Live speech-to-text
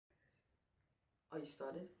Oh, you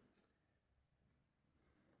started?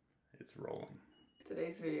 It's rolling.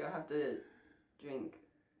 Today's video, I have to drink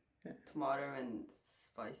tomato and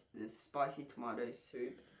spicy tomato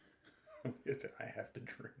soup. I have to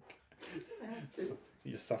drink. I have to. So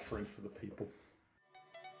you're suffering for the people.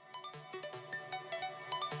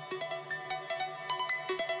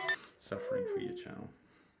 Suffering for your channel.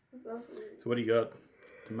 So what do you got?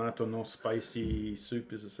 Tomato no spicy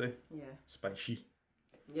soup, is it say? Yeah. Spicy.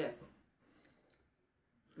 Yeah.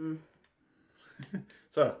 Mm.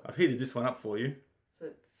 So I've heated this one up for you. So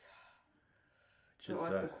it's not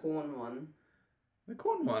like the corn one. The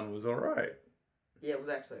corn one was alright. Yeah, it was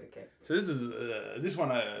actually okay. So this one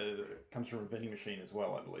comes from a vending machine as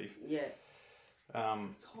well, I believe. Yeah.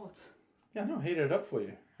 It's hot. Yeah, no, I heated it up for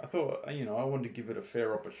you. I thought, I wanted to give it a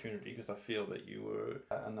fair opportunity because I feel that you were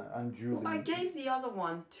unduly... Well, I gave the other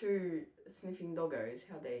one to sniffing doggos.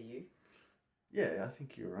 How dare you? Yeah, I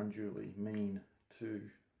think you were unduly mean to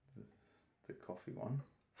the coffee one.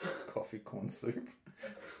 Coffee corn soup.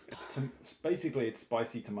 Basically, it's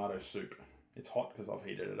spicy tomato soup. It's hot because I've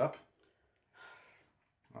heated it up.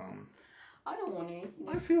 I don't want any.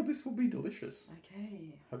 I feel this will be delicious.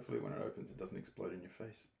 Okay. Hopefully when it opens it doesn't explode in your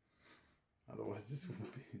face. Otherwise this will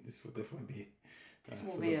definitely be... This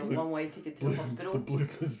will be a one-way ticket to the hospital. The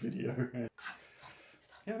bloopers video.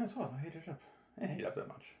 Yeah, no, it's hot. I heated it up. I didn't heat up that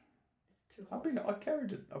much. It's too hot.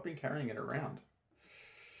 I've been carrying it around.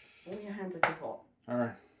 All your hands are too hot.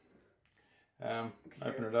 Alright. Okay.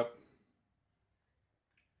 Open it up.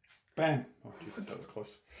 Bam! Oh Jesus, that was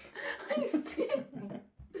close. Are you scared?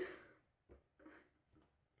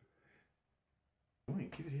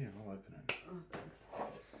 Give it here, I'll open it. Oh, thanks. Oh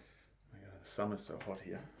my God, the summer's so hot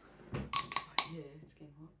here. Yeah, it's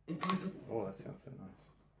getting hot. Impossible. Oh, that sounds so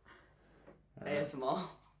nice. ASMR.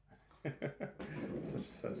 Such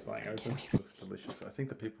a satisfying open. Looks delicious. I think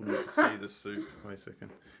the people need to see the soup. Wait a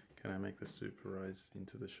second. Can I make the soup rise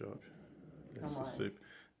into the shot? There's the soup.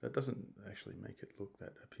 That doesn't actually make it look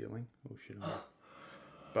that appealing. Oh, should I?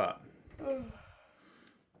 But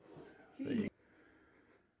there you go.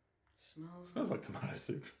 Smells like tomato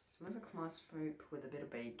soup. Smells like tomato soup with a bit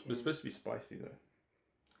of bacon. It's supposed to be spicy though.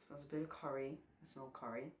 Smells a bit of curry. I smell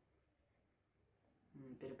curry. A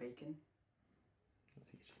bit of bacon. I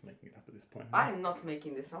think you're just making it up at this point. I am not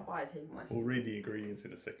making this up. I take my... We'll read the ingredients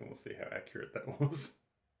in a second. We'll see how accurate that was.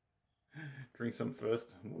 Drink some first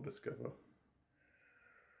and we'll discover.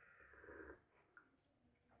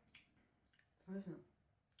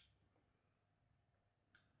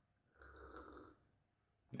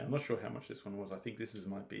 Now, I'm not sure how much this one was. I think it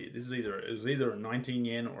was either a 19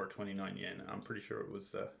 yen or a 29 yen. I'm pretty sure it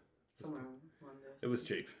was somewhere around there. It was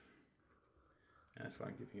cheap. And that's why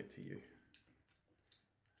I'm giving it to you.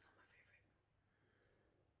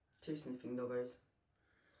 Two sniffing doggos.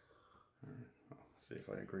 Alright, I'll see if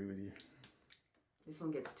I agree with you. This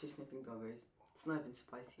one gets two sniffing doggos. It's not even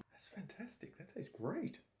spicy. That's fantastic. That tastes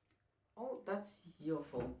great. Oh, that's your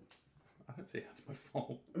fault. I don't see how it's my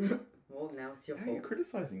fault. Well, now it's your fault. How are you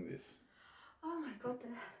criticising this? Oh my God,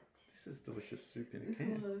 this is delicious soup in a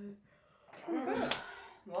can.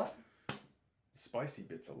 What? The spicy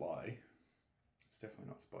bit's a lie. It's definitely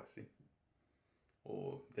not spicy.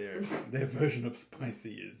 Or their version of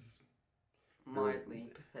spicy is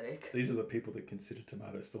mildly pathetic. These are the people that consider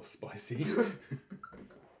tomato sauce spicy.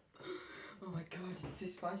 Oh my God, it's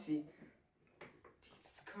too spicy.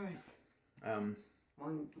 Jesus Christ.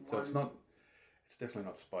 So it's definitely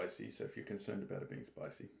not spicy. So if you're concerned about it being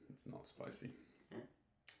spicy, it's not spicy.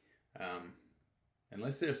 Yeah.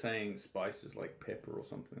 Unless they're saying spices like pepper or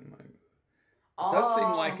something like. It does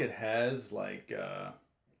seem like it has like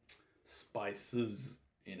spices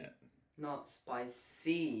in it. Not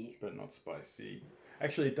spicy. But not spicy.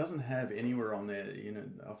 Actually, it doesn't have anywhere on there.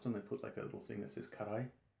 Often they put like a little thing that says karai,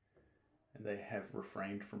 and they have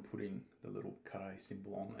refrained from putting the little karai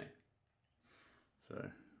symbol on there. So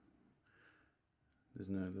there's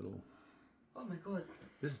no little... Oh my God.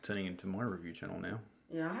 This is turning into my review channel now.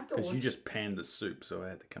 Yeah, I have to watch... Because you just panned the soup, so I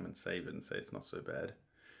had to come and save it and say it's not so bad.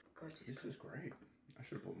 God, this is great. I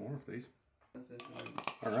should have bought more of these.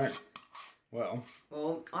 Alright. Well,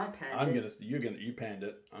 I panned it. You panned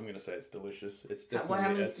it. I'm gonna say it's delicious. It's definitely...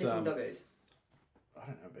 How many sniffing doggos? I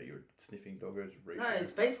don't know about your sniffing doggos. No,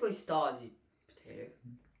 it's basically stars, you potato.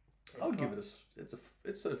 I'll give it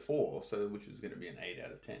it's a 4, so which is going to be an 8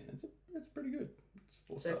 out of 10. It's pretty good. It's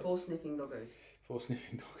 4 stars. So 4 sniffing doggos. 4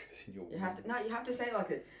 sniffing doggos in your. You have to say it like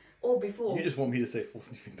it. Or before. You just want me to say 4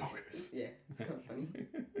 sniffing doggos. Yeah, it's kind of funny.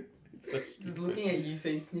 So just looking at you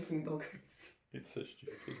saying sniffing doggos. It's so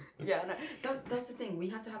stupid. Yeah, no, that's the thing. We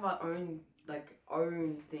have to have our own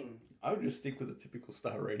thing. I would just stick with a typical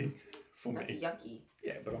star rating. For That's me. yucky.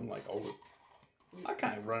 Yeah, but I'm like older. I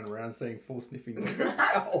can't run around saying full sniffing.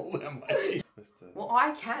 How old am I? Well,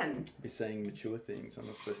 I can. Be saying mature things. I'm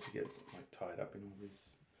not supposed to get like tied up in all this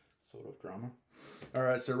sort of drama. All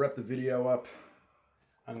right, so wrap the video up.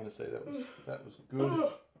 I'm gonna say that was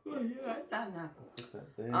good. Yeah, Put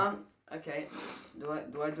that there. Okay. Do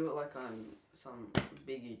I do it like on some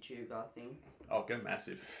big YouTuber thing? I'll go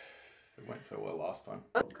massive. It went so well last time.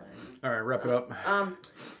 Okay. All right, wrap it up.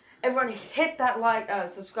 Everyone hit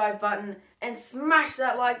that subscribe button and smash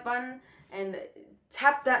that like button and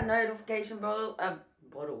tap that notification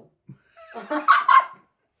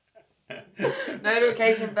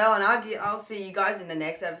notification bell, and I'll see you guys in the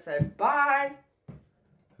next episode. Bye.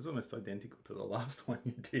 It was almost identical to the last one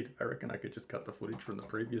you did. I reckon I could just cut the footage from the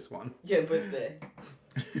previous one. Yeah, but there.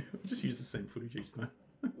 Just use the same footage each time.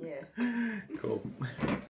 Yeah. Cool.